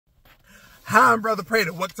Hi, I'm Brother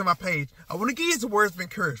Prater. Welcome to my page. I want to give you some words of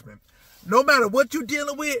encouragement. No matter what you're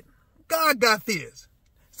dealing with, God got this.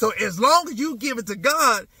 So as long as you give it to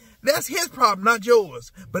God, that's his problem, not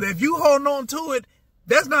yours. But if you hold on to it,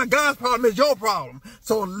 that's not God's problem, it's your problem.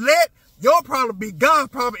 So let your problem be God's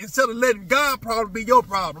problem instead of letting God's problem be your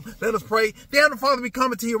problem. Let us pray. Dear Heavenly Father, we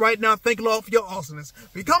coming to you right now. Thank you, Lord, for your awesomeness.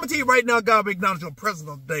 We coming to you right now, God, we acknowledge your presence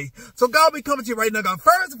of the day. So God, we coming to you right now, God.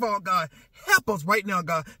 First of all, God, help us right now,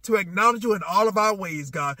 God, to acknowledge you in all of our ways,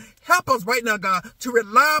 God. Help us right now, God, to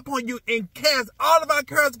rely upon you and cast all of our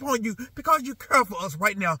cares upon you because you care for us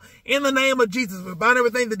right now. In the name of Jesus, we bind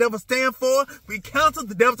everything the devil stands for. We cancel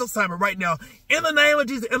the devil's assignment right now. In the name of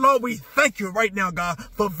Jesus, and Lord, we thank you right now, God,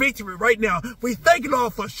 for victory right now. We thank you,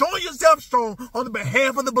 Lord, for showing yourself strong on the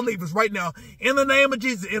behalf of the believers right now. In the name of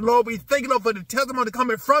Jesus, and Lord, we thank you, Lord, for the testimony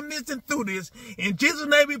coming from this and through this. In Jesus'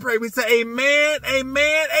 name we pray. We say amen,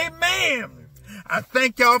 amen, amen. I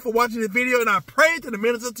thank y'all for watching this video, and I pray to the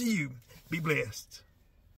minister to you. Be blessed.